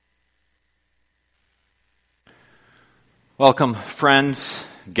Welcome, friends,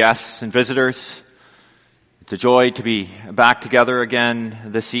 guests, and visitors. It's a joy to be back together again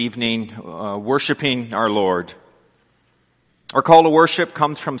this evening, worshiping our Lord. Our call to worship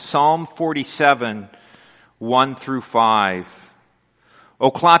comes from Psalm 47, 1 through 5.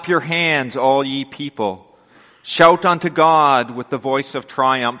 O clap your hands, all ye people. Shout unto God with the voice of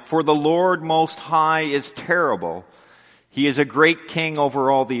triumph. For the Lord Most High is terrible. He is a great king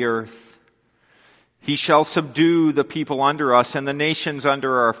over all the earth. He shall subdue the people under us and the nations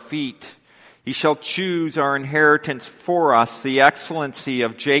under our feet. He shall choose our inheritance for us, the excellency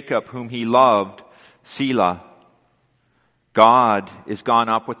of Jacob whom he loved, Selah. God is gone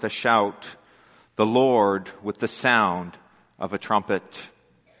up with a shout, the Lord with the sound of a trumpet.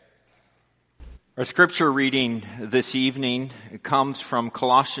 Our scripture reading this evening comes from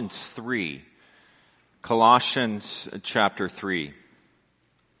Colossians 3. Colossians chapter 3.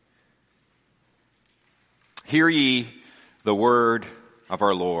 Hear ye the word of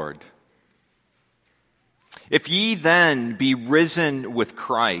our Lord. If ye then be risen with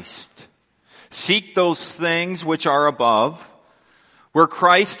Christ, seek those things which are above, where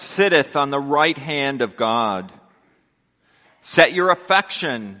Christ sitteth on the right hand of God. Set your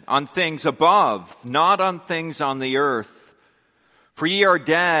affection on things above, not on things on the earth. For ye are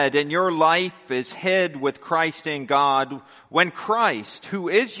dead, and your life is hid with Christ in God. When Christ, who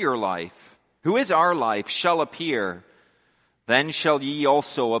is your life, who is our life, shall appear, then shall ye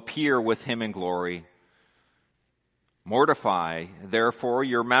also appear with him in glory. Mortify, therefore,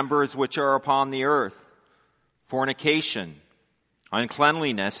 your members which are upon the earth, fornication,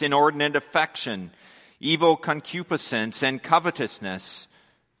 uncleanliness, inordinate affection, evil concupiscence, and covetousness,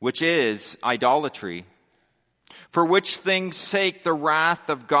 which is idolatry. For which things' sake the wrath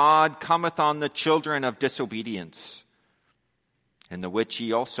of God cometh on the children of disobedience, in the which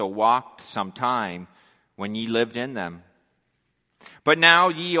ye also walked sometime when ye lived in them. But now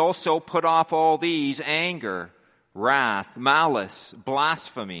ye also put off all these: anger, wrath, malice,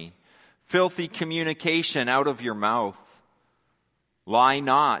 blasphemy, filthy communication out of your mouth. Lie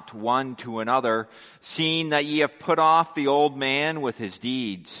not one to another, seeing that ye have put off the old man with his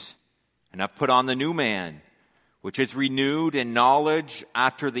deeds, and have put on the new man, which is renewed in knowledge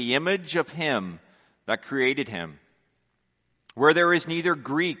after the image of him that created him. Where there is neither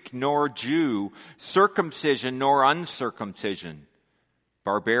Greek nor Jew, circumcision nor uncircumcision,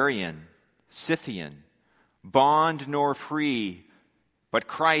 barbarian, Scythian, bond nor free, but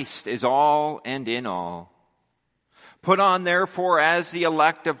Christ is all and in all. Put on therefore as the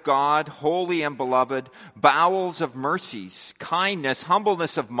elect of God, holy and beloved, bowels of mercies, kindness,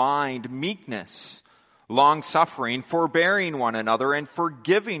 humbleness of mind, meekness, long-suffering, forbearing one another, and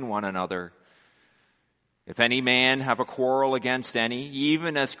forgiving one another. If any man have a quarrel against any,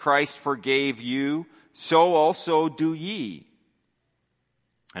 even as Christ forgave you, so also do ye.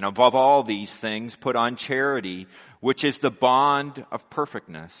 And above all these things, put on charity, which is the bond of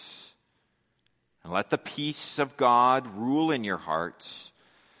perfectness. And let the peace of God rule in your hearts,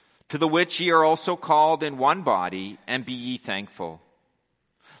 to the which ye are also called in one body, and be ye thankful.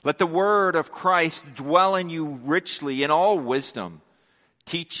 Let the word of Christ dwell in you richly in all wisdom,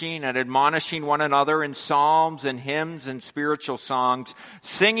 teaching and admonishing one another in psalms and hymns and spiritual songs,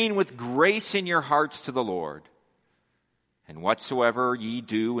 singing with grace in your hearts to the Lord. And whatsoever ye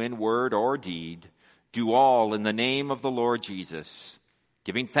do in word or deed, do all in the name of the Lord Jesus,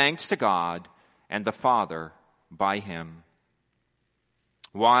 giving thanks to God and the Father by him.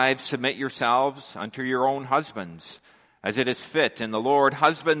 Wives, submit yourselves unto your own husbands, as it is fit in the Lord.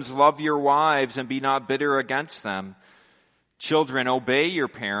 Husbands, love your wives, and be not bitter against them. Children, obey your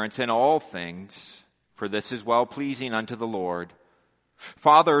parents in all things, for this is well-pleasing unto the Lord.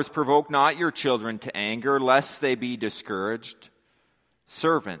 Fathers, provoke not your children to anger, lest they be discouraged.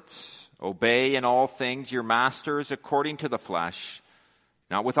 Servants, obey in all things your masters according to the flesh,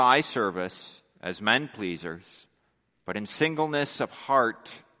 not with eye service as men pleasers, but in singleness of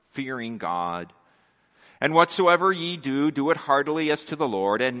heart, fearing God. And whatsoever ye do, do it heartily as to the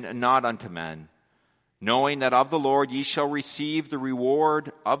Lord, and not unto men, knowing that of the Lord ye shall receive the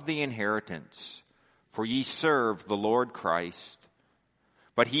reward of the inheritance. For ye serve the Lord Christ.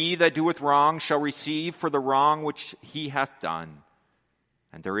 But he that doeth wrong shall receive for the wrong which he hath done.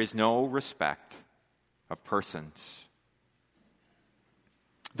 And there is no respect of persons.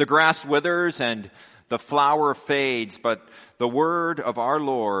 The grass withers and the flower fades, but the word of our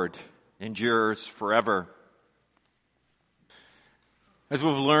Lord endures forever. As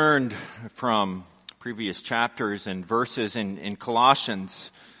we've learned from previous chapters and verses in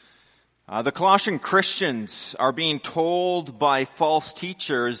Colossians, the Colossian Christians are being told by false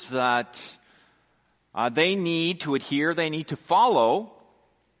teachers that They need to adhere, they need to follow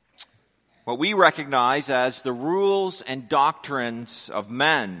what we recognize as the rules and doctrines of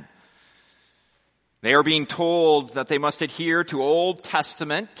men. They are being told that they must adhere to Old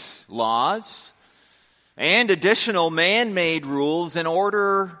Testament laws and additional man-made rules in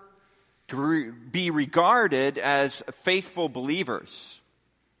order to be regarded as faithful believers.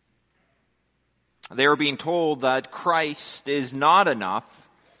 They are being told that Christ is not enough,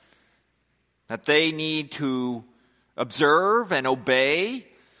 that they need to observe and obey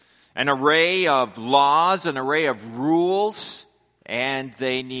an array of laws, an array of rules, and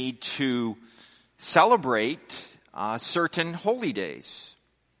they need to celebrate certain holy days.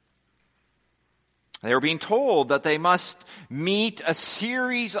 They are being told that they must meet a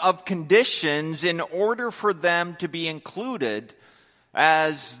series of conditions in order for them to be included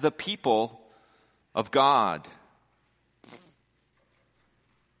as the people of God.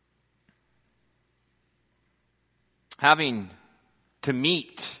 Having to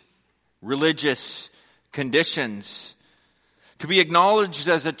meet religious conditions, to be acknowledged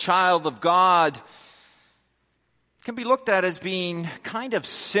as a child of God, can be looked at as being kind of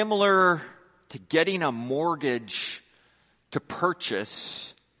similar to getting a mortgage to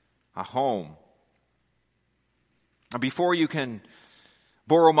purchase a home. Before you can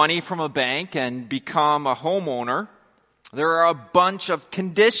borrow money from a bank and become a homeowner, there are a bunch of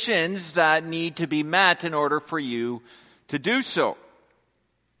conditions that need to be met in order for you to do so.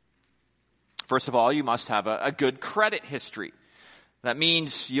 First of all, you must have a good credit history. That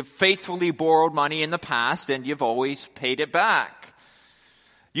means you've faithfully borrowed money in the past and you've always paid it back.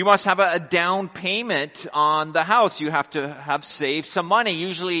 You must have a down payment on the house. You have to have saved some money.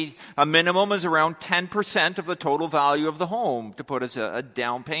 Usually a minimum is around 10% of the total value of the home to put as a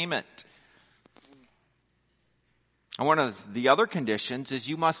down payment. And one of the other conditions is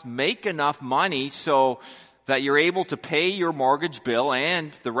you must make enough money so that you're able to pay your mortgage bill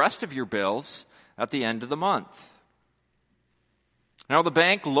and the rest of your bills at the end of the month. Now the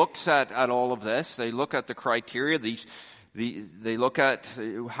bank looks at all of this. They look at the criteria. They look at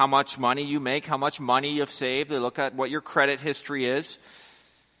how much money you make, how much money you've saved. They look at what your credit history is.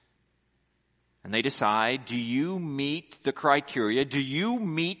 And they decide, do you meet the criteria? Do you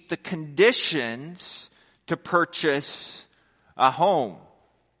meet the conditions to purchase a home?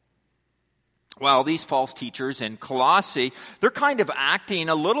 Well, these false teachers in Colossae, they're kind of acting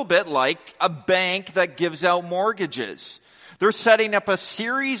a little bit like a bank that gives out mortgages. They're setting up a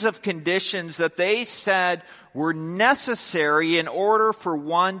series of conditions that they said were necessary in order for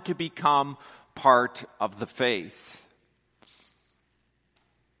one to become part of the faith.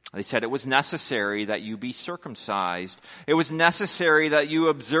 They said it was necessary that you be circumcised. It was necessary that you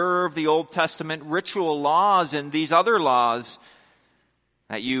observe the Old Testament ritual laws and these other laws,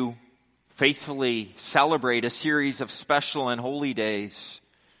 that you faithfully celebrate a series of special and holy days.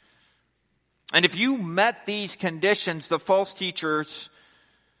 And if you met these conditions, the false teachers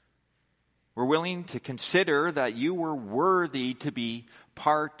were willing to consider that you were worthy to be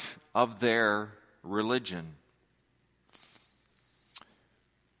part of their religion.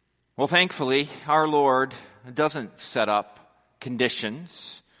 Well, thankfully, our Lord doesn't set up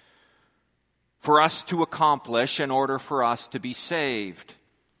conditions for us to accomplish in order for us to be saved.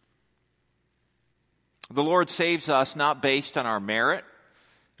 The Lord saves us not based on our merit.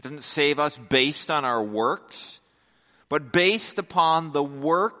 He doesn't save us based on our works, but based upon the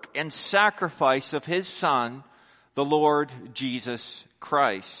work and sacrifice of His Son, the Lord Jesus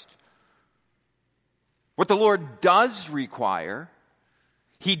Christ. What the Lord does require,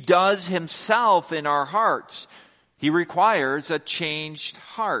 He does Himself in our hearts. He requires a changed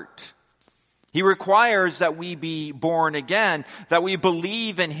heart. He requires that we be born again, that we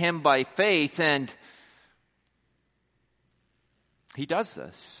believe in Him by faith, and He does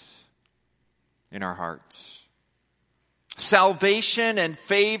this in our hearts. Salvation and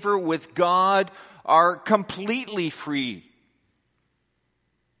favor with God are completely free.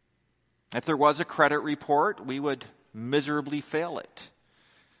 If there was a credit report, we would miserably fail it.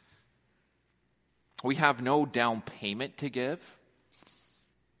 We have no down payment to give.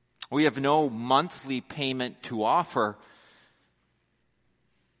 We have no monthly payment to offer.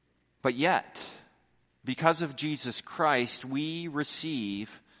 But yet, because of Jesus Christ, we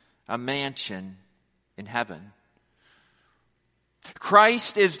receive a mansion in heaven.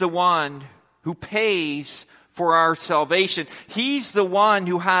 Christ is the one who pays for our salvation. He's the one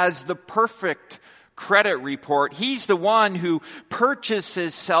who has the perfect credit report. He's the one who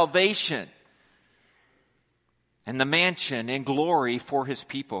purchases salvation and the mansion in glory for His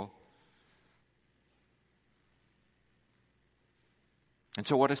people. And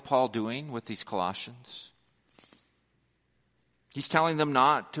so what is Paul doing with these Colossians? He's telling them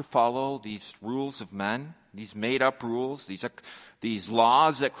not to follow these rules of men, these made-up rules, these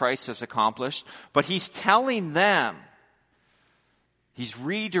laws that Christ has accomplished, but he's telling them, he's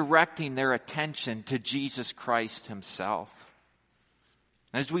redirecting their attention to Jesus Christ himself.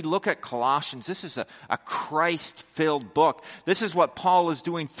 And as we look at Colossians, this is a Christ-filled book. This is what Paul is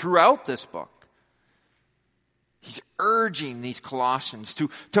doing throughout this book. He's urging these Colossians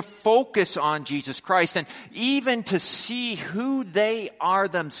to focus on Jesus Christ and even to see who they are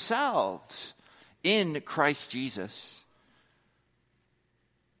themselves in Christ Jesus.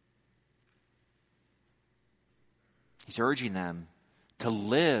 He's urging them to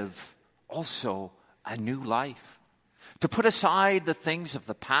live also a new life, to put aside the things of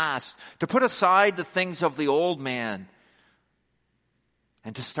the past, to put aside the things of the old man,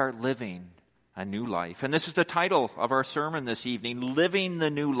 and to start living a new life. And this is the title of our sermon this evening, Living the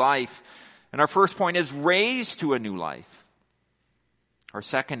New Life. And our first point is raised to a new life. Our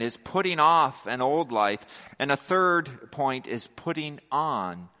second is putting off an old life. And a third point is putting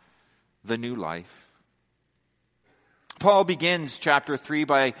on the new life. Paul begins chapter 3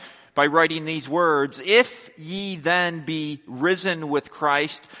 by writing these words, "If ye then be risen with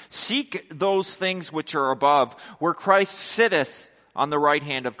Christ, seek those things which are above, where Christ sitteth on the right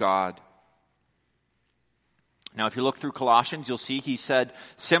hand of God." Now, if you look through Colossians, you'll see he said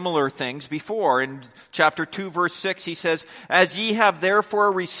similar things before. In chapter 2, verse 6, he says, "As ye have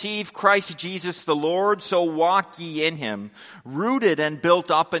therefore received Christ Jesus the Lord, so walk ye in him, rooted and built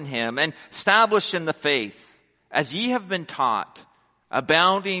up in him, and established in the faith, as ye have been taught,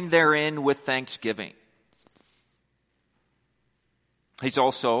 abounding therein with thanksgiving." He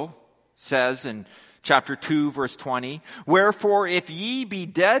also says in chapter 2, verse 20, "Wherefore, if ye be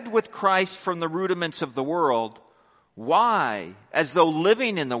dead with Christ from the rudiments of the world, why, as though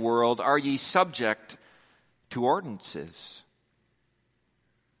living in the world, are ye subject to ordinances?"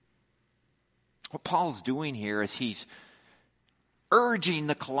 What Paul's doing here is he's urging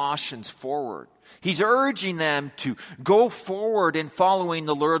the Colossians forward. He's urging them to go forward in following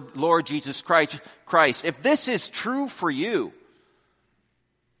the Lord Jesus Christ. If this is true for you,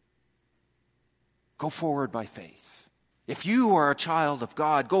 go forward by faith. If you are a child of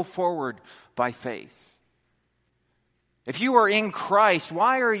God, go forward by faith. If you are in Christ,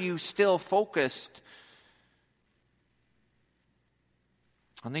 why are you still focused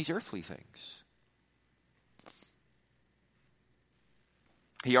on these earthly things?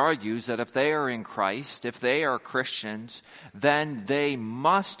 He argues that if they are in Christ, if they are Christians, then they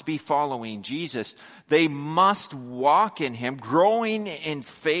must be following Jesus. They must walk in him, growing in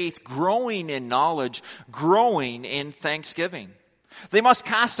faith, growing in knowledge, growing in thanksgiving. They must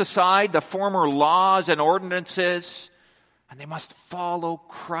cast aside the former laws and ordinances, and they must follow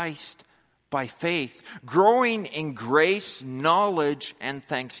Christ by faith, growing in grace, knowledge, and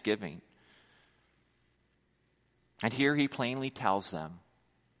thanksgiving. And here he plainly tells them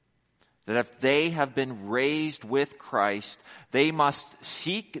that if they have been raised with Christ, they must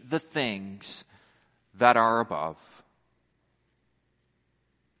seek the things that are above.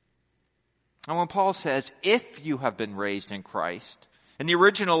 And when Paul says, if you have been raised in Christ, in the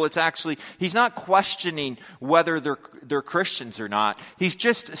original it's actually, he's not questioning whether they're Christians or not. He's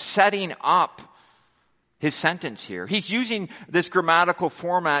just setting up his sentence here. He's using this grammatical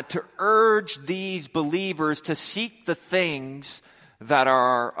format to urge these believers to seek the things that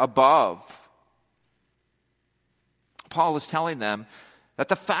are above. Paul is telling them that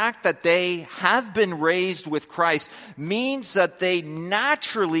the fact that they have been raised with Christ means that they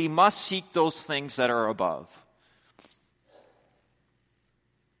naturally must seek those things that are above.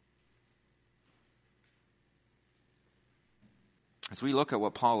 As we look at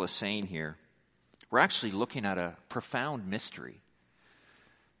what Paul is saying here, we're actually looking at a profound mystery.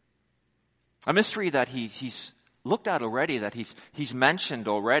 A mystery that he's looked at already, that he's mentioned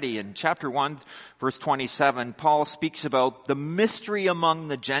already. In chapter 1, verse 27, Paul speaks about the mystery among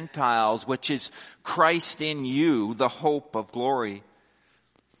the Gentiles, which is Christ in you, the hope of glory.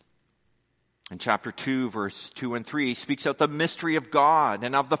 In chapter 2, verse 2 and 3, he speaks out the mystery of God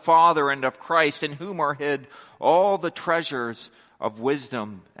and of the Father and of Christ, in whom are hid all the treasures of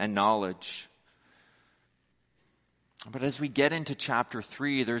wisdom and knowledge. But as we get into chapter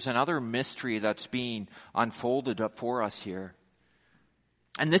 3, there's another mystery that's being unfolded up for us here.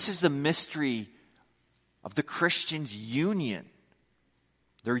 And this is the mystery of the Christians' union,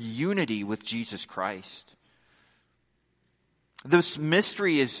 their unity with Jesus Christ. This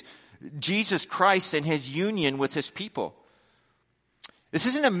mystery is Jesus Christ and his union with his people. This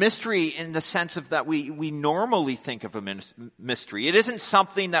isn't a mystery in the sense of that we normally think of a mystery. It isn't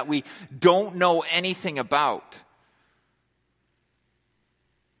something that we don't know anything about.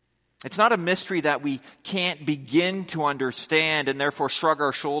 It's not a mystery that we can't begin to understand and therefore shrug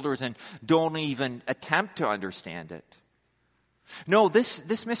our shoulders and don't even attempt to understand it. No,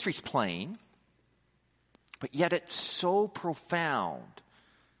 this mystery's plain, but yet it's so profound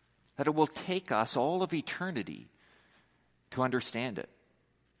that it will take us all of eternity to understand it.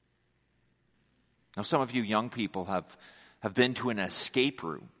 Now, some of you young people have been to an escape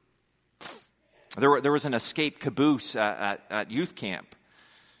room. There was an escape caboose at youth camp.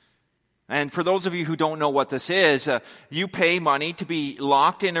 And for those of you who don't know what this is, you pay money to be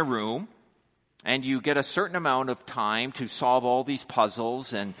locked in a room, and you get a certain amount of time to solve all these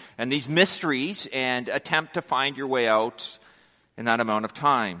puzzles and these mysteries and attempt to find your way out in that amount of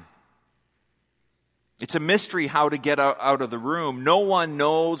time. It's a mystery how to get out of the room. No one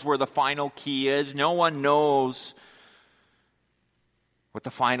knows where the final key is. No one knows what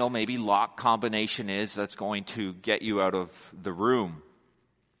the final maybe lock combination is that's going to get you out of the room.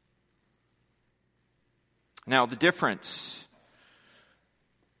 Now, the difference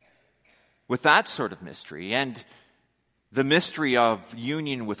with that sort of mystery and the mystery of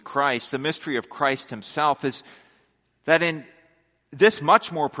union with Christ, the mystery of Christ himself, is that in this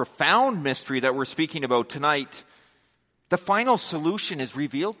much more profound mystery that we're speaking about tonight, the final solution is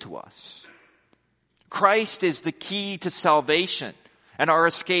revealed to us. Christ is the key to salvation and our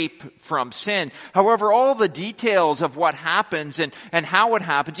escape from sin. However, all the details of what happens and how it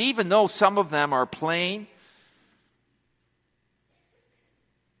happens, even though some of them are plain,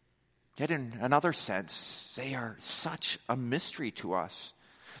 yet in another sense, they are such a mystery to us.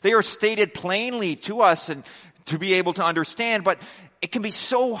 They are stated plainly to us and to be able to understand, but it can be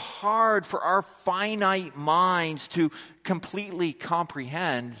so hard for our finite minds to completely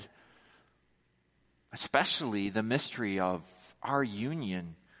comprehend, especially the mystery of our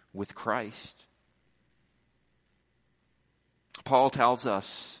union with Christ. Paul tells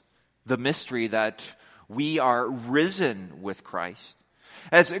us the mystery that we are risen with Christ.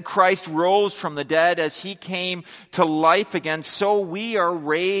 As Christ rose from the dead, as he came to life again, so we are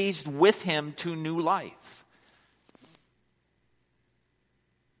raised with him to new life.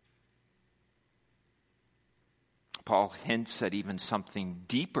 Paul hints at even something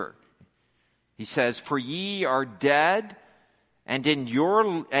deeper. He says, "For ye are dead, and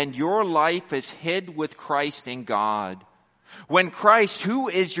your life is hid with Christ in God. When Christ, who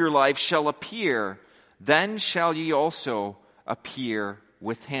is your life, shall appear, then shall ye also appear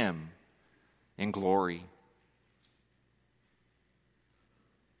with him in glory."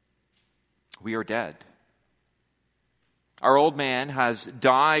 We are dead. Our old man has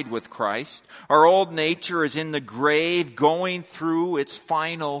died with Christ. Our old nature is in the grave, going through its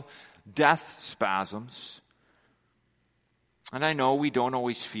final death spasms. And I know we don't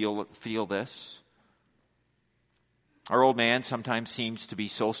always feel this. Our old man sometimes seems to be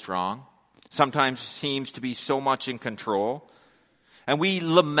so strong, sometimes seems to be so much in control. And we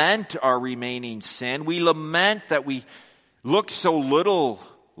lament our remaining sin. We lament that we look so little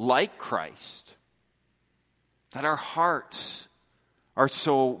like Christ, that our hearts are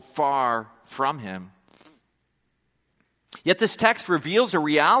so far from him. Yet this text reveals a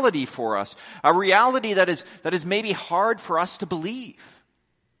reality for us, a reality that is maybe hard for us to believe,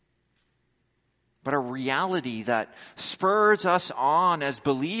 but a reality that spurs us on as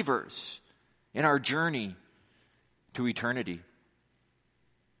believers in our journey to eternity.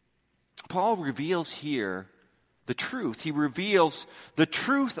 Paul reveals here the truth. He reveals the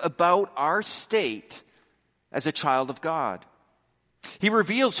truth about our state as a child of God. He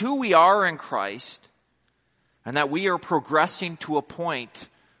reveals who we are in Christ and that we are progressing to a point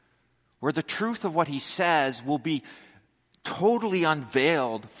where the truth of what he says will be totally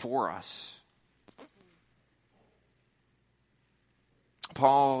unveiled for us.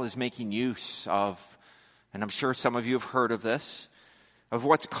 Paul is making use of, and I'm sure some of you have heard of this, of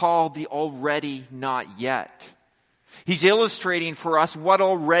what's called the already not yet. He's illustrating for us what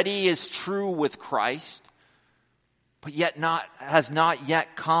already is true with Christ, but yet has not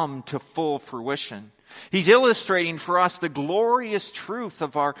yet come to full fruition. He's illustrating for us the glorious truth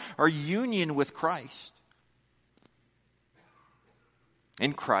of our union with Christ.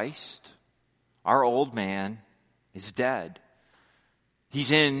 In Christ, our old man is dead.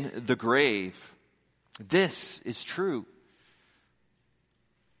 He's in the grave. This is true.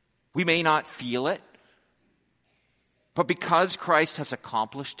 We may not feel it, but because Christ has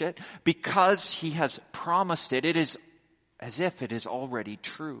accomplished it, because he has promised it, it is as if it is already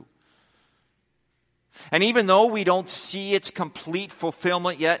true. And even though we don't see its complete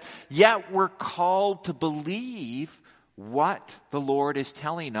fulfillment yet we're called to believe what the Lord is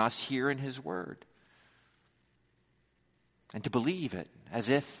telling us here in His Word. And to believe it as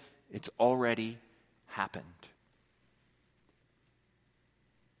if it's already happened.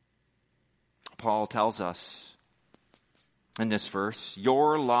 Paul tells us in this verse,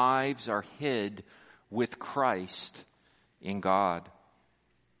 your lives are hid with Christ in God.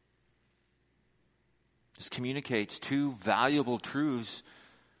 This communicates two valuable truths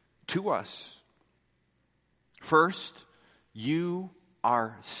to us. First, you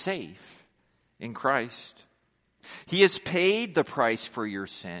are safe in Christ. He has paid the price for your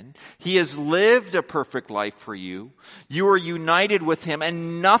sin. He has lived a perfect life for you. You are united with Him,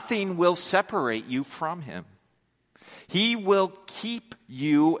 and nothing will separate you from Him. He will keep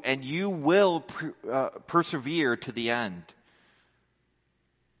you, and you will persevere to the end.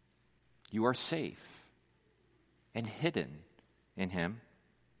 You are safe and hidden in Him.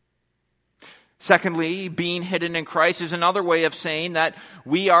 Secondly, being hidden in Christ is another way of saying that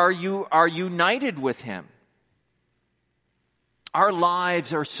we are united with Him. Our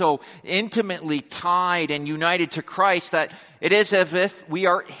lives are so intimately tied and united to Christ that it is as if we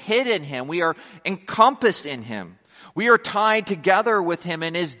are hid in Him. We are encompassed in Him. We are tied together with Him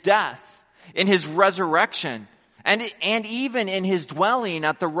in His death, in His resurrection, and even in His dwelling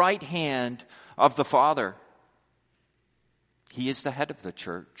at the right hand of the Father. He is the head of the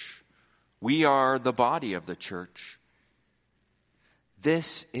church. We are the body of the church.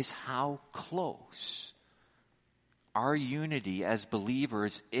 This is how close our unity as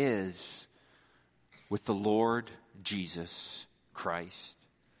believers is with the Lord Jesus Christ.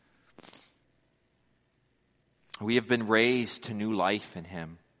 We have been raised to new life in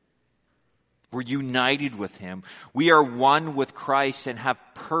Him. We're united with Him. We are one with Christ and have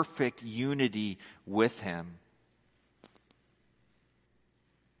perfect unity with Him.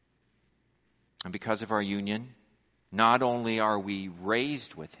 And because of our union, not only are we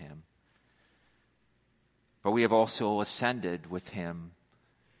raised with Him, but we have also ascended with Him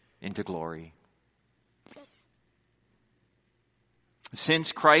into glory.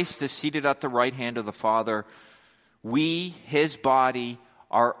 Since Christ is seated at the right hand of the Father, we, His body,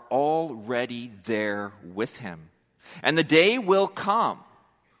 are already there with Him. And the day will come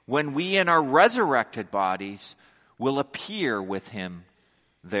when we in our resurrected bodies will appear with Him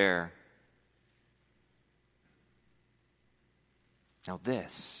there. Now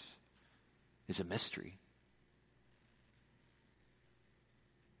this is a mystery.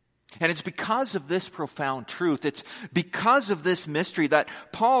 And it's because of this profound truth, it's because of this mystery that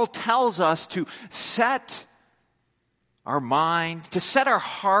Paul tells us to set our mind, to set our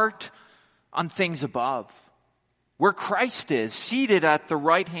heart on things above, where Christ is, seated at the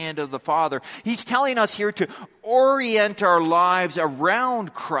right hand of the Father. He's telling us here to orient our lives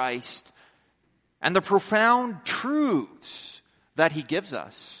around Christ and the profound truths that He gives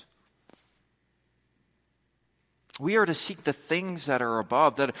us. We are to seek the things that are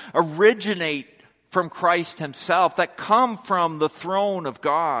above, that originate from Christ Himself, that come from the throne of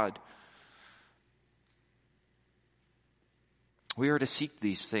God. We are to seek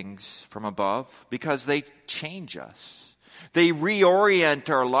these things from above because they change us. They reorient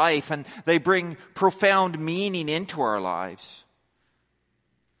our life and they bring profound meaning into our lives.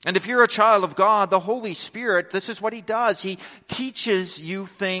 And if you're a child of God, the Holy Spirit, this is what He does. He teaches you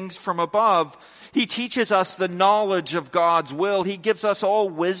things from above. He teaches us the knowledge of God's will. He gives us all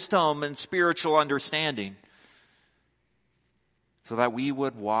wisdom and spiritual understanding so that we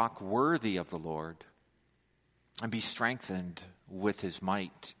would walk worthy of the Lord and be strengthened with His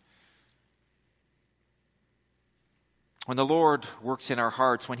might. When the Lord works in our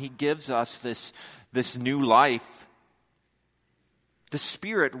hearts, when He gives us this new life, the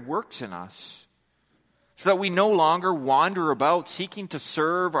Spirit works in us so that we no longer wander about seeking to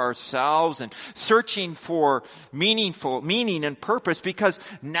serve ourselves and searching for meaning and purpose, because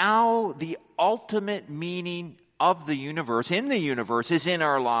now the ultimate meaning of the universe, in the universe, is in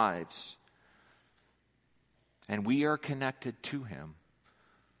our lives. And we are connected to Him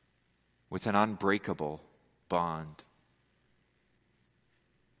with an unbreakable bond.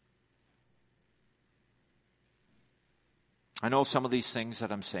 I know some of these things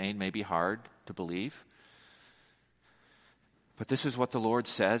that I'm saying may be hard to believe, but this is what the Lord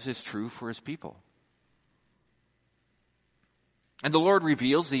says is true for His people. And the Lord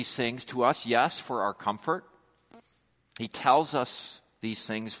reveals these things to us, yes, for our comfort. He tells us these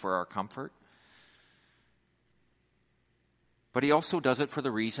things for our comfort. But He also does it for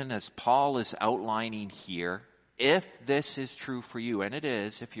the reason, as Paul is outlining here, if this is true for you, and it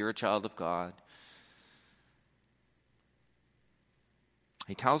is if you're a child of God,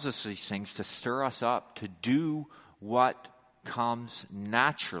 He tells us these things to stir us up, to do what comes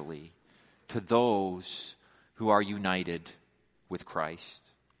naturally to those who are united with Christ.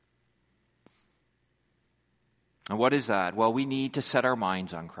 And what is that? Well, we need to set our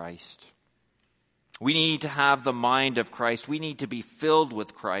minds on Christ. We need to have the mind of Christ. We need to be filled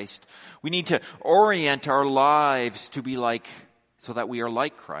with Christ. We need to orient our lives to be so that we are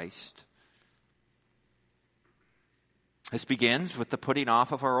like Christ. This begins with the putting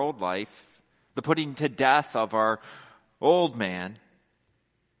off of our old life, the putting to death of our old man.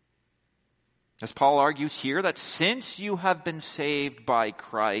 As Paul argues here, that since you have been saved by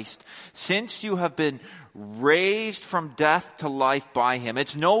Christ, since you have been raised from death to life by him,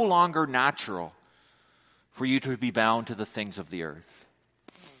 it's no longer natural for you to be bound to the things of the earth.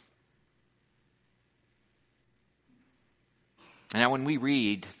 And now when we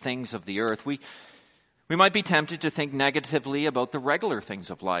read things of the earth, we might be tempted to think negatively about the regular things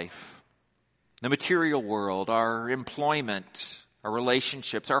of life. The material world, our employment, our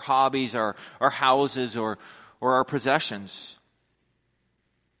relationships, our hobbies, our houses, or our possessions.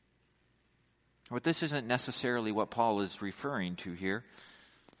 But this isn't necessarily what Paul is referring to here.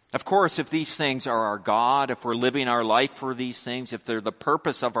 Of course, if these things are our God, if we're living our life for these things, if they're the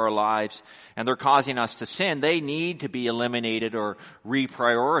purpose of our lives and they're causing us to sin, they need to be eliminated or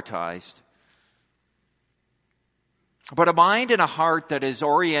reprioritized. But a mind and a heart that is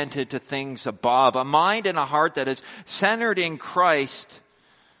oriented to things above, a mind and a heart that is centered in Christ,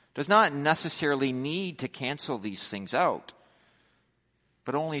 does not necessarily need to cancel these things out,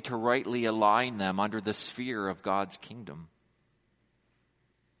 but only to rightly align them under the sphere of God's kingdom.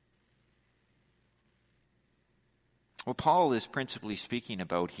 What Paul is principally speaking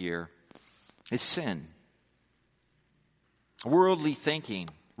about here is sin. Worldly thinking,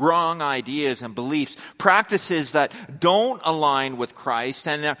 wrong ideas and beliefs, practices that don't align with Christ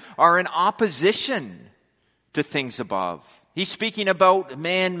and are in opposition to things above. He's speaking about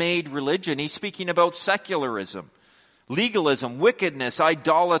man-made religion. He's speaking about secularism, legalism, wickedness,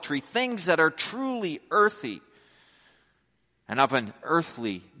 idolatry, things that are truly earthy and of an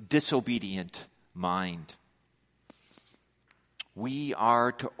earthly, disobedient mind. We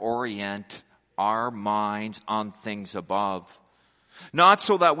are to orient our minds on things above. Not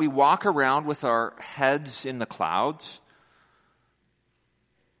so that we walk around with our heads in the clouds,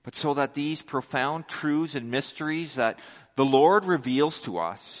 but so that these profound truths and mysteries that the Lord reveals to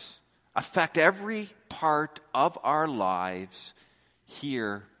us affect every part of our lives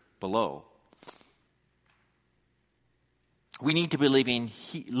here below. We need to be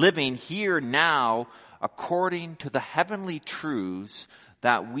living here now according to the heavenly truths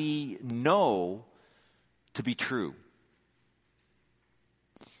that we know to be true.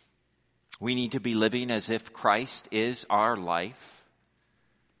 We need to be living as if Christ is our life.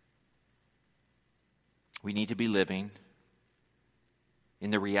 We need to be living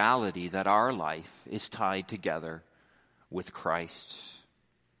in the reality that our life is tied together with Christ's.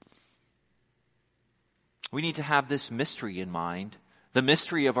 We need to have this mystery in mind, the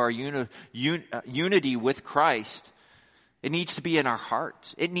mystery of our unity with Christ. It needs to be in our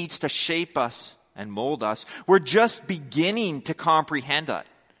hearts. It needs to shape us and mold us. We're just beginning to comprehend it.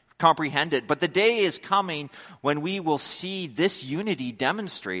 But the day is coming when we will see this unity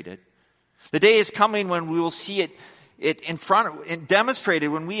demonstrated. The day is coming when we will see it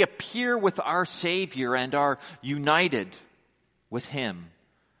demonstrated when we appear with our Savior and are united with Him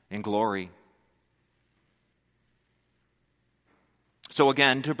in glory. So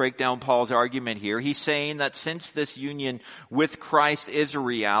again, to break down Paul's argument here, he's saying that since this union with Christ is a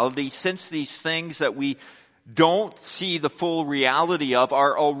reality, since these things that we don't see the full reality of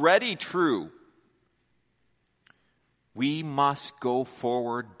are already true, we must go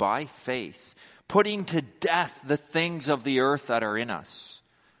forward by faith, putting to death the things of the earth that are in us.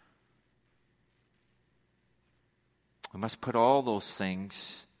 We must put all those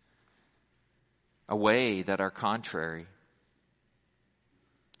things away that are contrary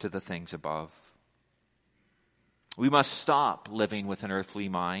to the things above. We must stop living with an earthly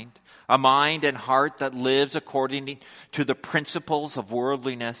mind, a mind and heart that lives according to the principles of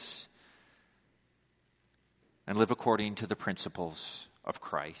worldliness, and live according to the principles of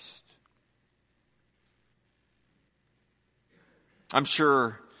Christ. I'm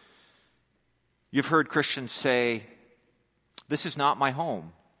sure you've heard Christians say, "This is not my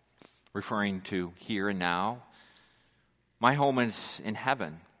home," referring to here and now. My home is in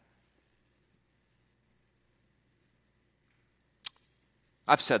heaven.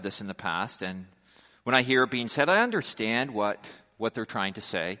 I've said this in the past, and when I hear it being said, I understand what they're trying to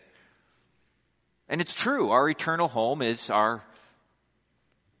say. And it's true, our eternal home is our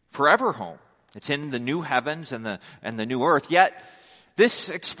forever home. It's in the new heavens and the new earth. Yet this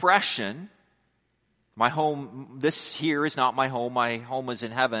expression, my home, this here is not my home is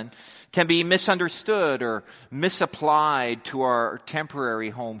in heaven, can be misunderstood or misapplied to our temporary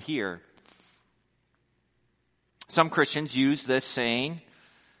home here. Some Christians use this saying,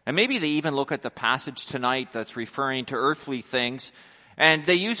 and maybe they even look at the passage tonight that's referring to earthly things, and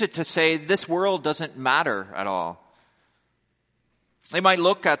they use it to say this world doesn't matter at all. They might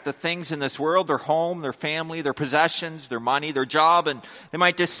look at the things in this world, their home, their family, their possessions, their money, their job, and they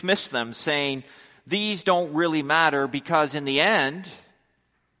might dismiss them, saying, these don't really matter because in the end,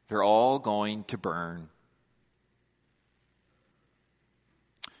 they're all going to burn.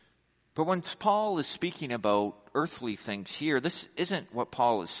 But when Paul is speaking about earthly things here, this isn't what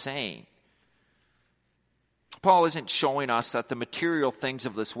Paul is saying. Paul isn't showing us that the material things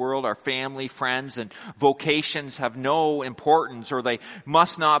of this world, our family, friends, and vocations have no importance or they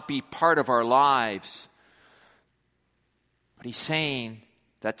must not be part of our lives. But he's saying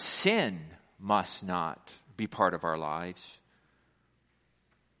that sin must not be part of our lives.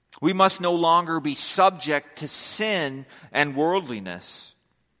 We must no longer be subject to sin and worldliness.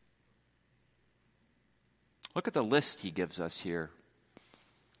 Look at the list he gives us here.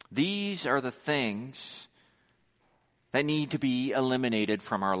 These are the things that need to be eliminated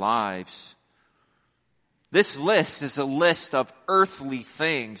from our lives. This list is a list of earthly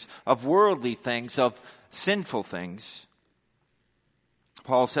things, of worldly things, of sinful things.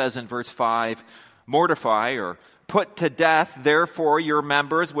 Paul says in verse 5, mortify or put to death, therefore, your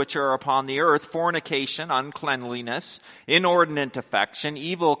members which are upon the earth, fornication, uncleanliness, inordinate affection,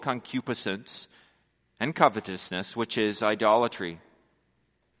 evil concupiscence, and covetousness, which is idolatry.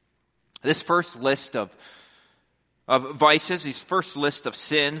 This first list of vices, these first list of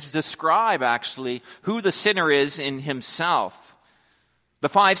sins, describe actually who the sinner is in himself. The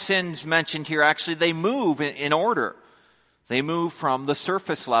 5 sins mentioned here, actually, they move in order. They move from the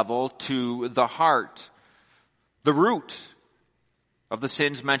surface level to the heart. The root of the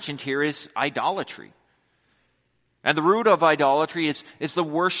sins mentioned here is idolatry. And the root of idolatry is the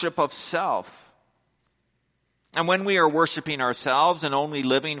worship of self. And when we are worshiping ourselves and only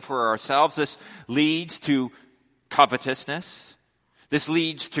living for ourselves, this leads to covetousness. This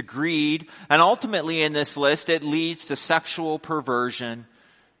leads to greed. And ultimately in this list, it leads to sexual perversion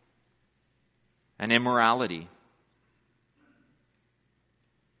and immorality.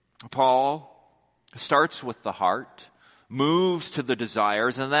 Paul starts with the heart, moves to the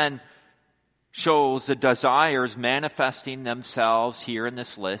desires, and then shows the desires manifesting themselves here in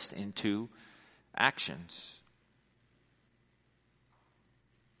this list into actions.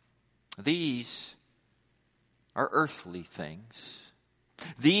 These are earthly things.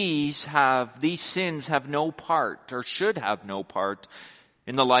 These sins have no part, or should have no part,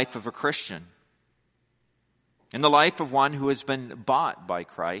 in the life of a Christian. In the life of one who has been bought by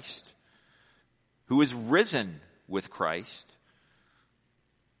Christ, who is risen with Christ,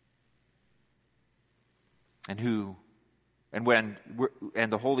 and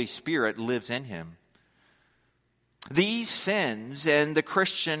the Holy Spirit lives in him. These sins and the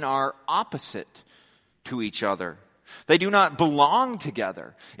Christian are opposite to each other. They do not belong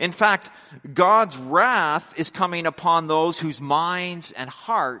together. In fact, God's wrath is coming upon those whose minds and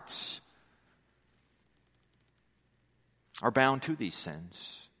hearts are bound to these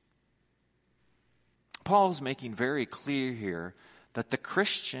sins. Paul's making very clear here that the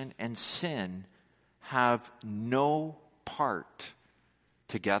Christian and sin have no part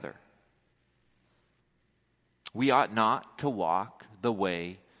together. We ought not to walk the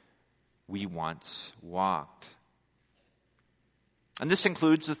way we once walked. And this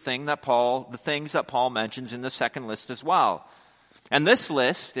includes the things that Paul mentions in the second list as well. And this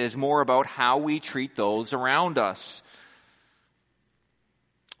list is more about how we treat those around us.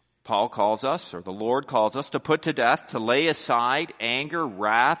 Paul calls us, or the Lord calls us, to put to death, to lay aside anger,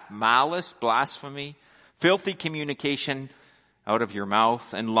 wrath, malice, blasphemy, filthy communication out of your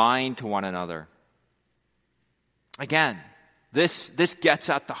mouth, and lying to one another. Again, this gets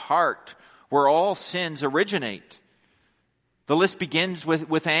at the heart where all sins originate. The list begins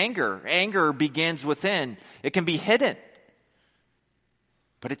with anger. Anger begins within. It can be hidden,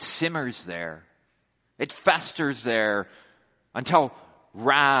 but it simmers there. It festers there until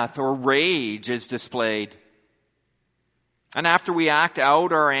wrath or rage is displayed. And after we act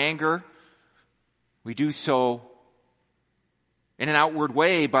out our anger, we do so in an outward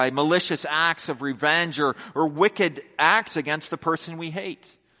way by malicious acts of revenge or wicked acts against the person we hate.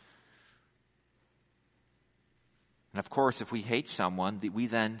 And of course, if we hate someone, we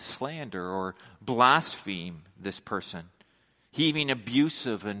then slander or blaspheme this person heaving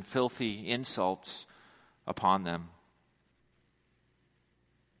abusive and filthy insults upon them.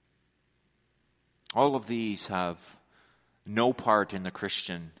 All of these have no part in the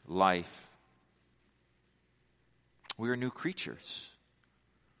Christian life. We are new creatures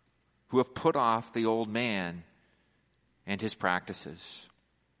who have put off the old man and his practices.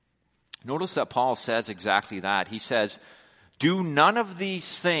 Notice that Paul says exactly that. He says, "Do none of these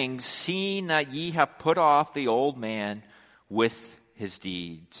things, seeing that ye have put off the old man with his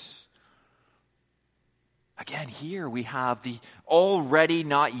deeds." Again, here we have the already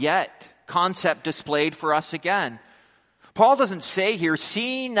not yet concept displayed for us again. Paul doesn't say here,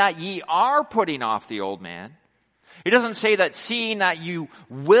 "Seeing that ye are putting off the old man." He doesn't say that seeing that you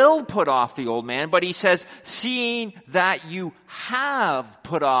will put off the old man, but he says seeing that you have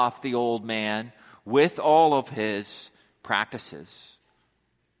put off the old man with all of his practices.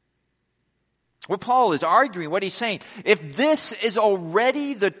 What Paul is arguing, what he's saying, if this is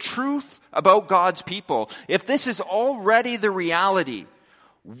already the truth about God's people, if this is already the reality,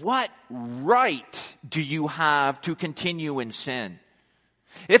 what right do you have to continue in sin?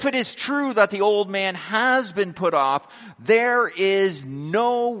 If it is true that the old man has been put off, there is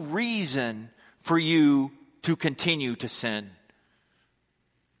no reason for you to continue to sin.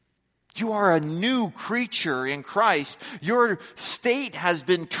 You are a new creature in Christ. Your state has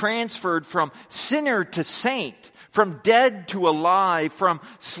been transferred from sinner to saint, from dead to alive, from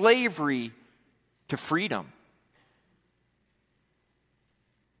slavery to freedom.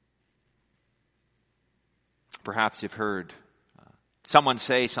 Perhaps you've heard someone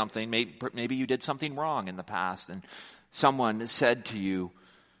say something, maybe you did something wrong in the past, and someone said to you,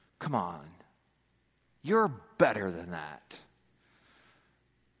 "Come on, you're better than that."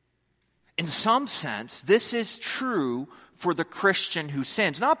 In some sense, this is true for the Christian who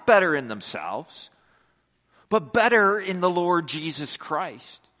sins. Not better in themselves, but better in the Lord Jesus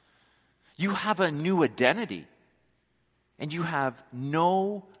Christ. You have a new identity, and you have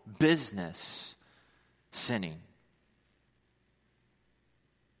no business sinning.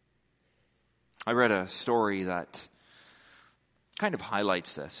 I read a story that kind of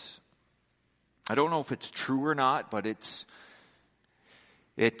highlights this. I don't know if it's true or not, but it's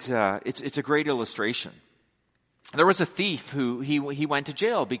a great illustration. There was a thief who he went to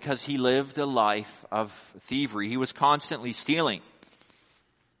jail because he lived a life of thievery. He was constantly stealing.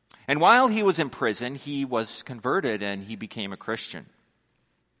 And while he was in prison, he was converted and he became a Christian.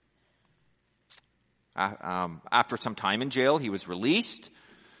 After some time in jail, he was released.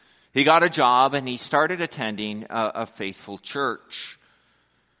 He got a job and he started attending a faithful church.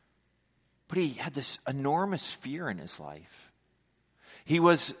 But he had this enormous fear in his life. He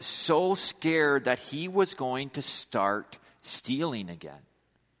was so scared that he was going to start stealing again.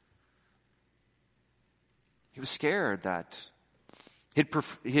 He was scared that he'd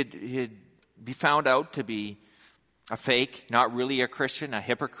be found out to be a fake, not really a Christian, a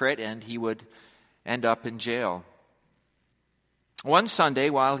hypocrite, and he would end up in jail. One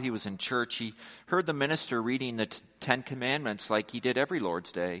Sunday, while he was in church, he heard the minister reading the Ten Commandments like he did every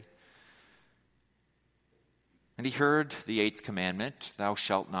Lord's Day. And he heard the 8th commandment, "Thou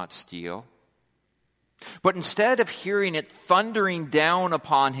shalt not steal." But instead of hearing it thundering down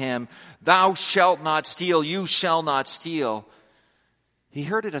upon him, "Thou shalt not steal, you shall not steal," he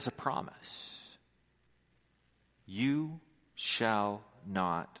heard it as a promise. You shall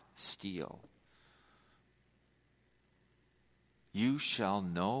not steal. You shall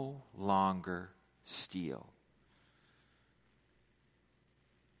no longer steal.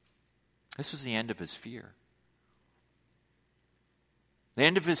 This was the end of his fear. The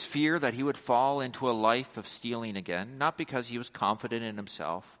end of his fear that he would fall into a life of stealing again, not because he was confident in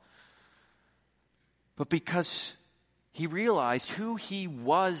himself, but because he realized who he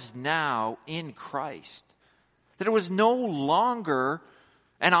was now in Christ. That it was no longer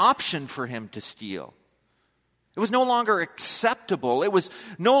an option for him to steal. It was no longer acceptable. It was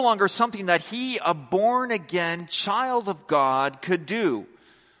no longer something that he, a born-again child of God, could do.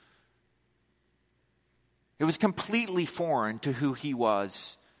 It was completely foreign to who he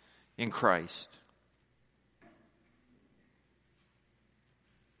was in Christ.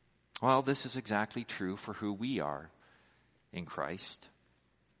 Well, this is exactly true for who we are in Christ.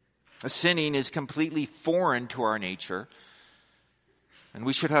 Sinning is completely foreign to our nature, and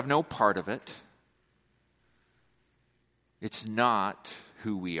we should have no part of it. It's not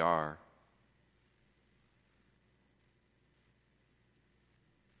who we are.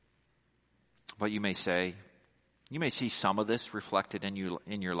 But you may see some of this reflected in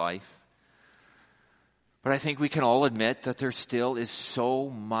your life. But I think we can all admit that there still is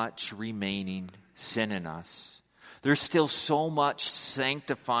so much remaining sin in us. There's still so much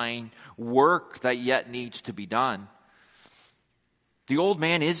sanctifying work that yet needs to be done. The old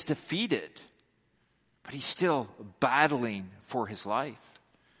man is defeated, but he's still battling for his life.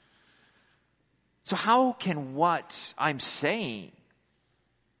 So how can what I'm saying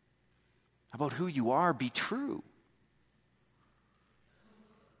about who you are be true?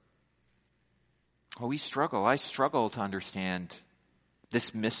 Well, we struggle. I struggle to understand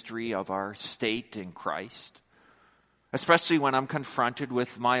this mystery of our state in Christ, especially when I'm confronted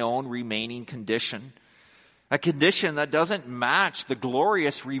with my own remaining condition, a condition that doesn't match the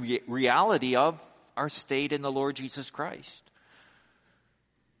glorious reality of our state in the Lord Jesus Christ.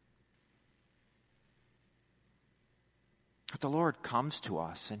 But the Lord comes to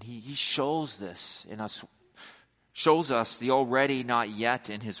us and He shows this in us, shows us the already not yet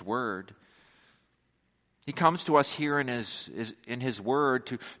in His Word. He comes to us here in His Word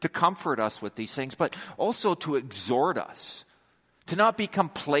to comfort us with these things, but also to exhort us to not be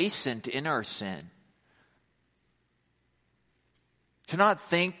complacent in our sin. To not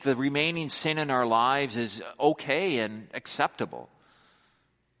think the remaining sin in our lives is okay and acceptable,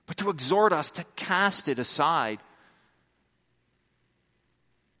 but to exhort us to cast it aside.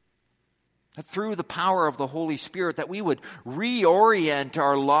 That through the power of the Holy Spirit, that we would reorient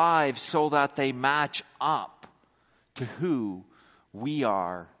our lives so that they match up to who we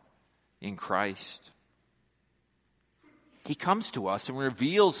are in Christ. He comes to us and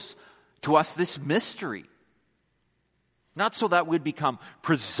reveals to us this mystery. Not so that we'd become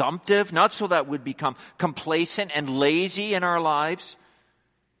presumptive, not so that we'd become complacent and lazy in our lives,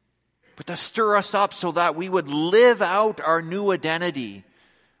 but to stir us up so that we would live out our new identity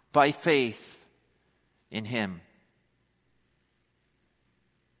by faith in Him.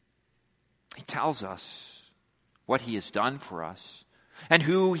 He tells us what He has done for us and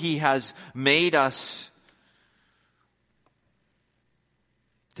who He has made us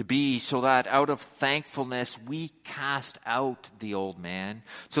to be, so that out of thankfulness we cast out the old man,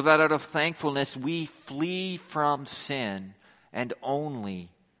 so that out of thankfulness we flee from sin and only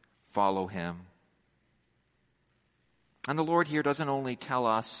follow Him. And the Lord here doesn't only tell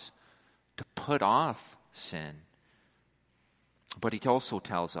us to put off sin, but He also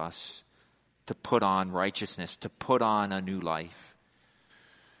tells us to put on righteousness, to put on a new life.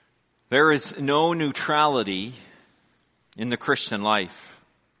 There is no neutrality in the Christian life.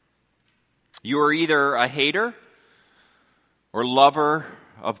 You are either a hater or lover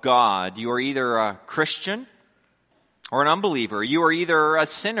of God. You are either a Christian or an unbeliever. You are either a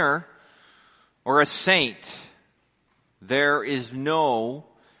sinner or a saint. There is no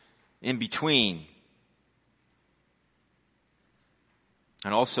in between.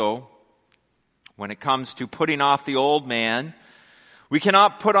 And also, when it comes to putting off the old man, we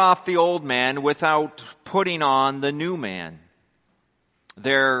cannot put off the old man without putting on the new man.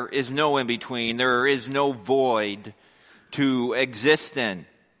 There is no in between. There is no void to exist in.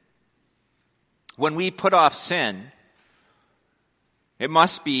 When we put off sin, it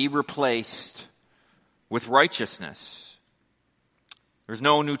must be replaced with righteousness. There's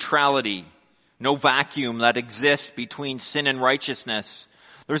no neutrality, no vacuum that exists between sin and righteousness.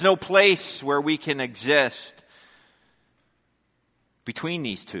 There's no place where we can exist between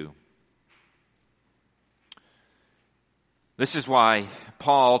these two. This is why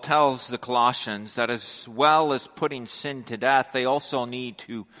Paul tells the Colossians that as well as putting sin to death, they also need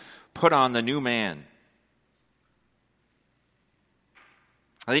to put on the new man.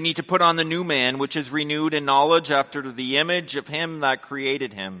 They need to put on the new man, which is renewed in knowledge after the image of Him that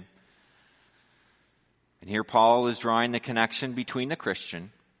created him. And here Paul is drawing the connection between the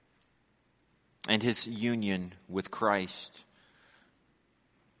Christian and his union with Christ.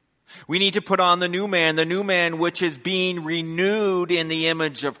 We need to put on the new man which is being renewed in the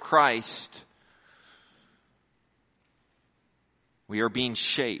image of Christ. We are being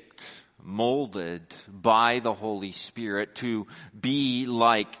shaped, molded by the Holy Spirit to be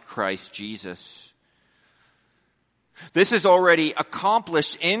like Christ Jesus. This is already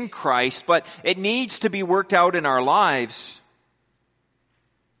accomplished in Christ, but it needs to be worked out in our lives.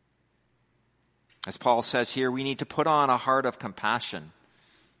 As Paul says here, we need to put on a heart of compassion.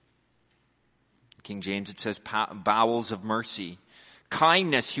 King James, it says bowels of mercy,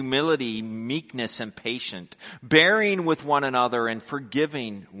 kindness, humility, meekness, and patience, bearing with one another and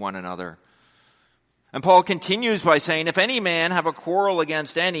forgiving one another. And Paul continues by saying, if any man have a quarrel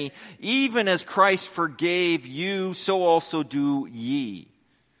against any, even as Christ forgave you, so also do ye.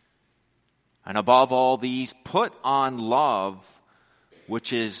 And above all these, put on love,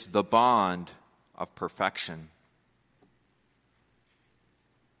 which is the bond of perfection.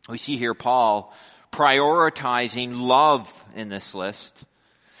 We see here Paul prioritizing love in this list.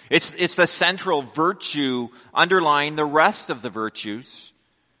 It's the central virtue underlying the rest of the virtues.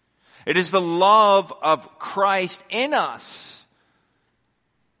 It is the love of Christ in us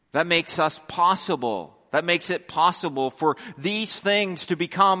that makes us possible. That makes it possible for these things to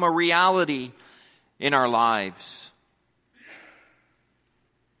become a reality in our lives.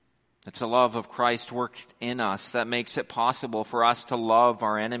 It's the love of Christ worked in us that makes it possible for us to love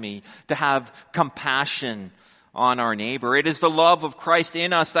our enemy, to have compassion on our neighbor. It is the love of Christ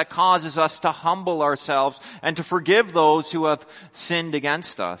in us that causes us to humble ourselves and to forgive those who have sinned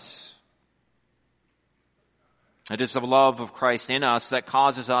against us. It is the love of Christ in us that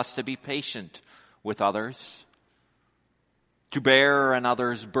causes us to be patient with others, to bear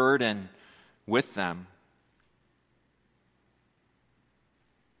another's burden with them.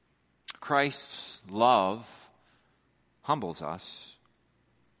 Christ's love humbles us.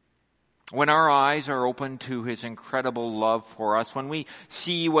 When our eyes are open to his incredible love for us, when we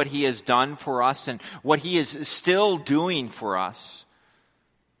see what he has done for us and what he is still doing for us,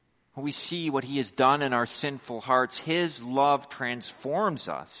 when we see what he has done in our sinful hearts, his love transforms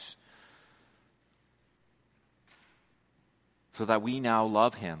us so that we now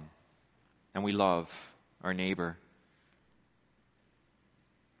love him and we love our neighbor.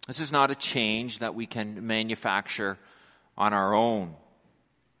 This is not a change that we can manufacture on our own.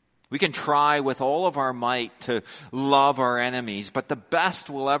 We can try with all of our might to love our enemies, but the best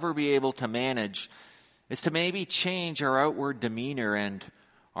we'll ever be able to manage is to maybe change our outward demeanor and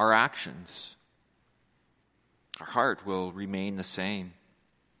our actions. Our heart will remain the same.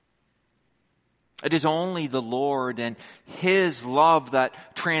 It is only the Lord and his love that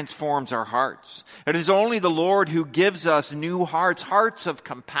transforms our hearts. It is only the Lord who gives us new hearts, hearts of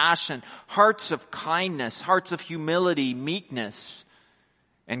compassion, hearts of kindness, hearts of humility, meekness,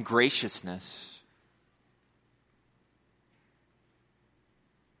 and graciousness.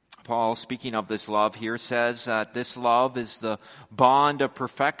 Paul, speaking of this love here, says that this love is the bond of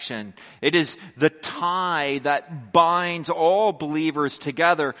perfection. It is the tie that binds all believers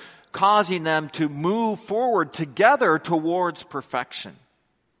together, causing them to move forward together towards perfection.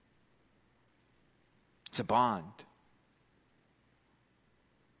 It's a bond.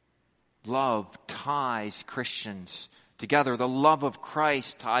 Love ties Christians together. The love of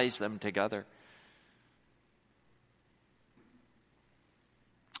Christ ties them together.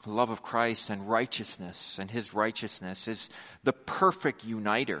 The love of Christ and righteousness and his righteousness is the perfect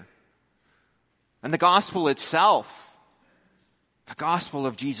uniter. And the gospel itself, the gospel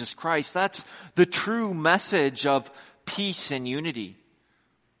of Jesus Christ, that's the true message of peace and unity.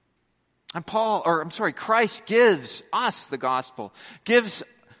 And Christ gives us the gospel, gives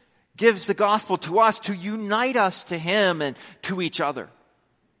the gospel to us to unite us to him and to each other.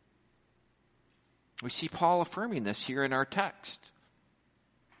 We see Paul affirming this here in our text.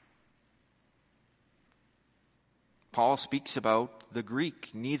 Paul speaks about the Greek.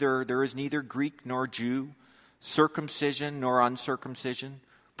 There is neither Greek nor Jew, circumcision nor uncircumcision,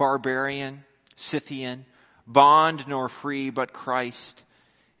 barbarian, Scythian, bond nor free, but Christ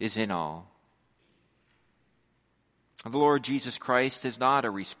is in all. The Lord Jesus Christ is not a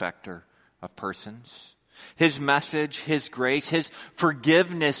respecter of persons. His message, his grace, his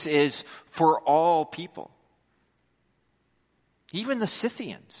forgiveness is for all people. Even the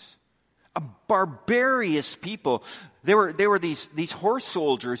Scythians, a barbarous people. They were these horse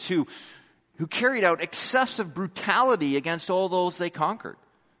soldiers who carried out excessive brutality against all those they conquered.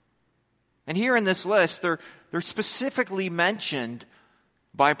 And here in this list, they're specifically mentioned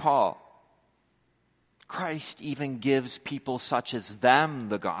by Paul. Christ even gives people such as them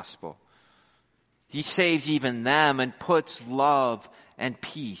the gospel. He saves even them and puts love and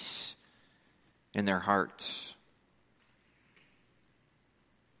peace in their hearts.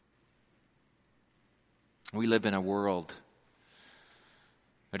 We live in a world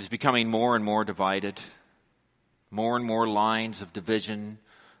that is becoming more and more divided. More and more lines of division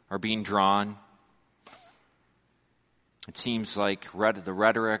are being drawn. It seems like the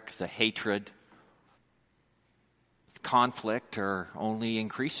rhetoric, the hatred, conflict are only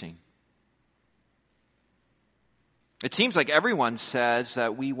increasing. It seems like everyone says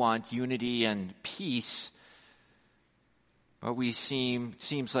that we want unity and peace, but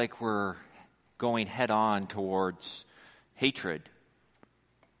seems like we're going head on towards hatred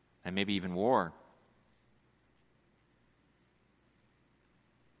and maybe even war.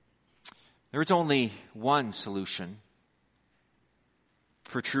 There's only one solution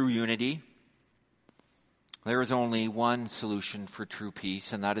for true unity. There is only one solution for true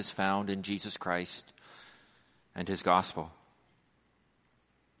peace, and that is found in Jesus Christ and his gospel.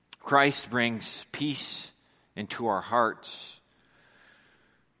 Christ brings peace into our hearts.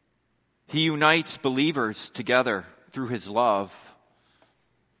 He unites believers together through his love.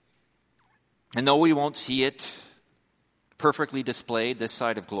 And though we won't see it perfectly displayed this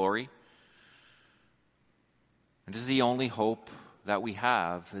side of glory, it is the only hope that we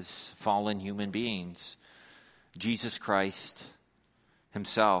have as fallen human beings, Jesus Christ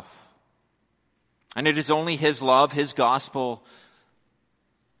himself. And it is only his love, his gospel,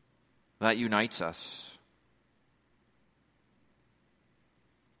 that unites us.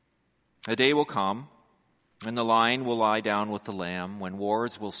 A day will come, and the lion will lie down with the lamb, when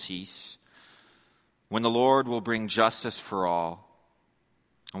wars will cease, when the Lord will bring justice for all,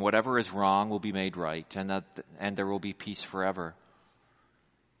 and whatever is wrong will be made right, and there will be peace forever.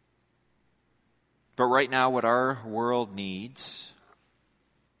 But right now, what our world needs,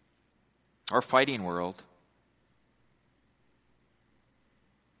 our fighting world,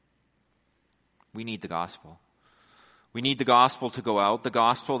 we need the gospel. We need the gospel to go out, the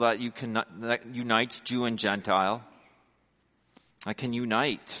gospel that unites Jew and Gentile, that can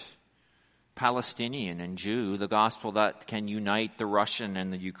unite Palestinian and Jew, the gospel that can unite the Russian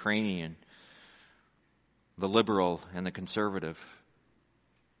and the Ukrainian, the liberal and the conservative.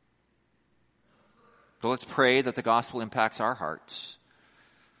 So let's pray that the gospel impacts our hearts,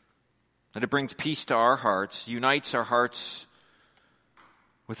 that it brings peace to our hearts, unites our hearts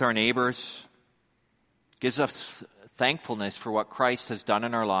with our neighbors, gives us thankfulness for what Christ has done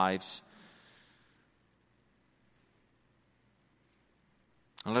in our lives.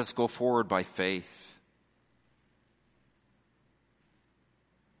 And let us go forward by faith.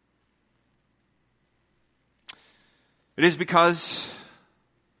 It is because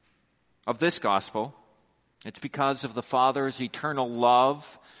of this gospel, it's because of the Father's eternal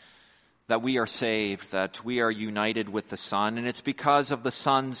love that we are saved, that we are united with the Son, and it's because of the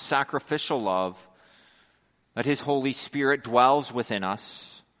Son's sacrificial love that his Holy Spirit dwells within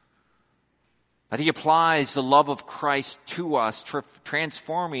us, that he applies the love of Christ to us,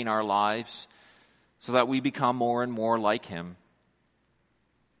 transforming our lives so that we become more and more like him.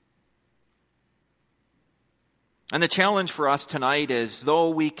 And the challenge for us tonight is,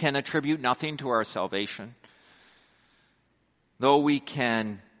 though we can attribute nothing to our salvation, though we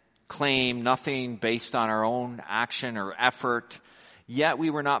can claim nothing based on our own action or effort, yet we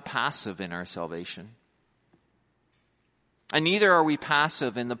were not passive in our salvation. And neither are we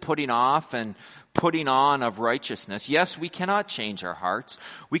passive in the putting off and putting on of righteousness. Yes, we cannot change our hearts.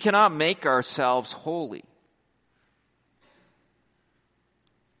 We cannot make ourselves holy.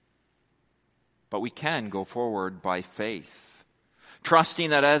 But we can go forward by faith,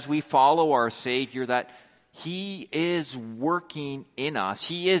 trusting that as we follow our Savior, that he is working in us.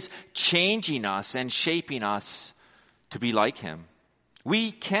 He is changing us and shaping us to be like him.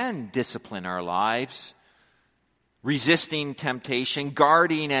 We can discipline our lives, resisting temptation,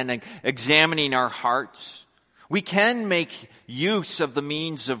 guarding and examining our hearts. We can make use of the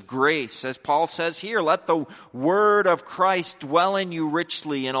means of grace. As Paul says here, let the word of Christ dwell in you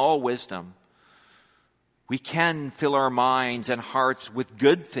richly in all wisdom. We can fill our minds and hearts with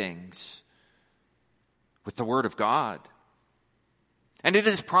good things, with the word of God. And it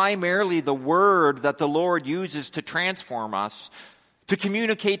is primarily the word that the Lord uses to transform us, to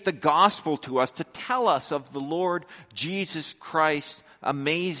communicate the gospel to us, to tell us of the Lord Jesus Christ's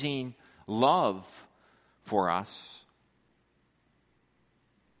amazing love for us.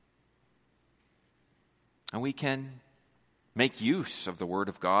 And we can make use of the Word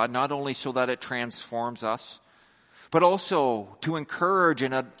of God, not only so that it transforms us, but also to encourage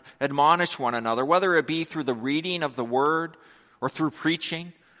and admonish one another, whether it be through the reading of the Word or through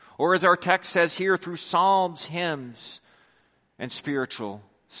preaching, or as our text says here, through psalms, hymns, and spiritual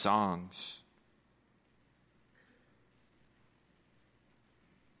songs.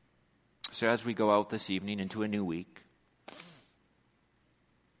 So as we go out this evening into a new week,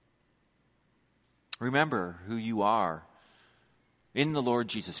 remember who you are in the Lord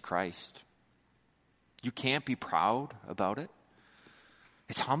Jesus Christ. You can't be proud about it.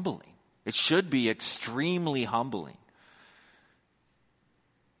 It's humbling. It should be extremely humbling.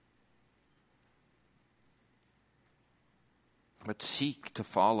 But seek to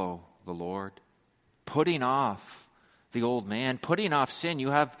follow the Lord, putting off the old man, putting off sin.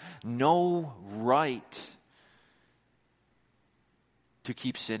 You have no right to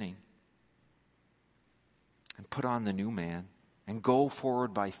keep sinning. And put on the new man and go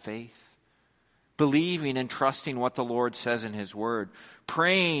forward by faith, believing and trusting what the Lord says in his word,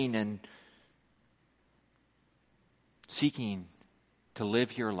 praying and seeking to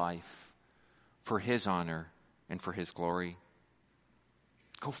live your life for his honor and for his glory.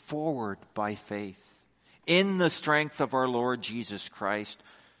 Go forward by faith in the strength of our Lord Jesus Christ,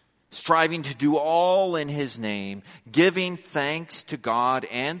 striving to do all in his name, giving thanks to God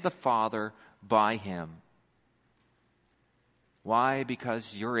and the Father by him. Why?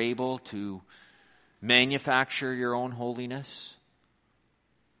 Because you're able to manufacture your own holiness?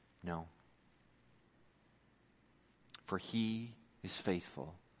 No. For he is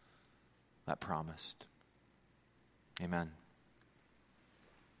faithful that promised. Amen.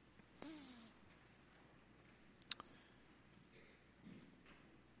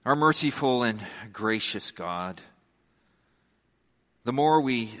 Our merciful and gracious God, the more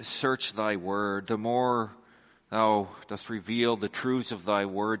we search thy word, the more thou dost reveal the truths of thy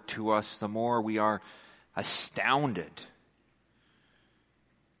word to us, the more we are astounded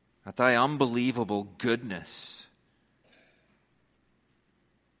at thy unbelievable goodness.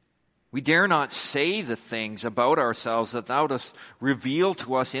 We dare not say the things about ourselves that thou dost reveal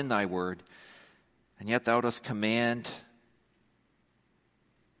to us in thy word, and yet thou dost command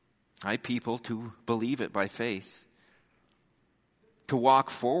thy people to believe it by faith, to walk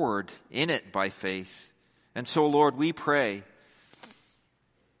forward in it by faith. And so, Lord, we pray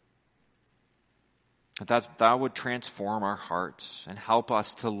that thou would transform our hearts and help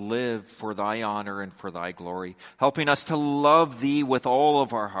us to live for thy honor and for thy glory, helping us to love thee with all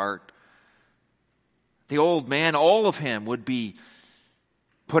of our heart. The old man, all of him, would be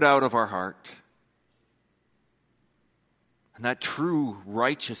put out of our heart. And that true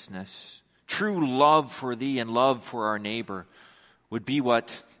righteousness, true love for thee and love for our neighbor would be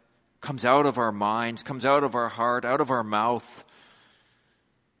what comes out of our minds, comes out of our heart, out of our mouth,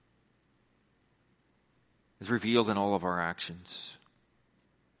 is revealed in all of our actions.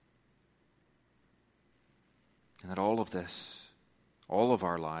 And that all of this, all of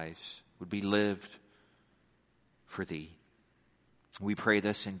our lives, would be lived for thee. We pray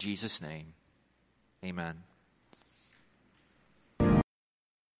this in Jesus' name. Amen.